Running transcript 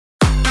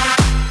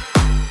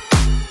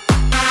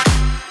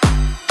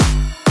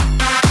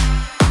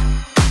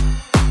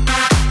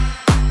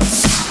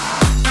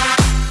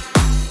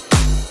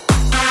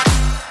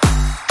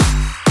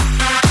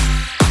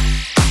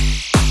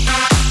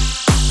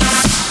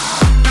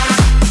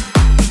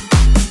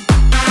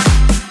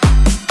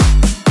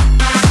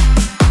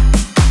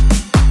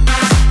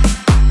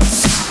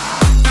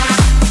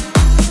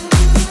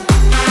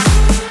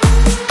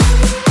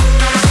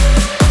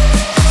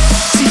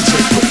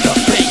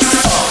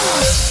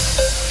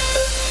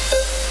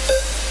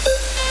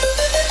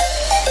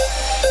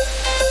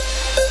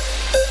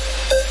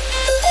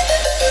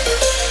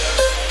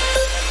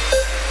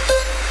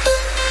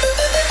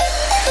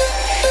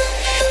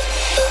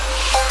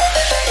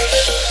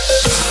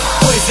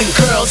and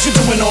girls, you're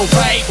doing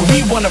alright.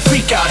 We wanna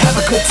freak out, have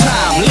a good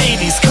time.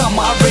 Ladies, come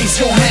on, raise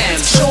your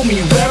hands. Show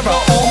me where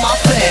are all my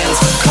fans.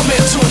 Come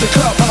into the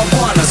club, I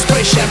wanna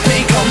spray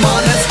champagne. Come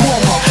on, let's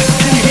warm up.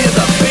 Can you hear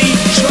the beat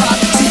drop?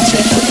 DJ,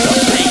 put the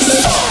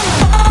bass up.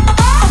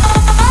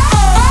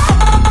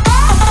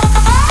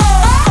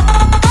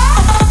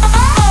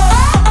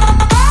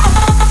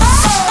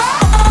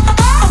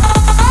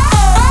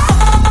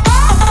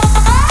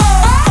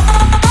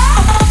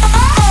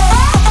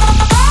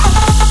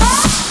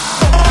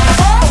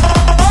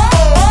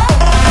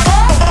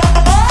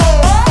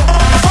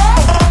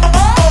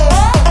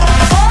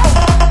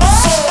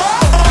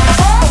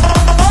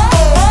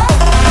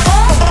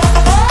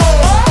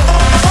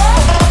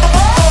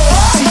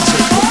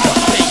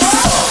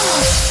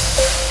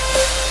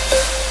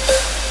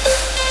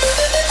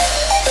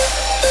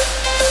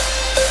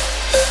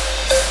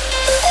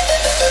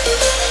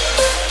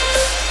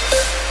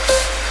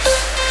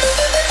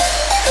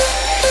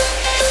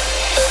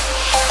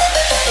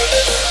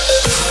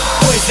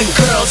 And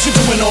girls, you're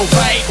doing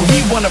alright.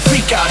 We wanna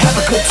freak out, have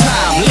a good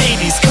time.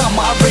 Ladies, come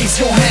on, raise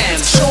your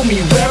hands. Show me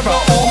where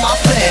are all my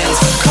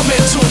fans. Come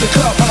into the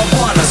club, I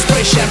wanna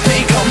spray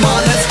champagne. Come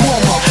on, let's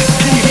warm up.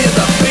 Can you hear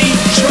the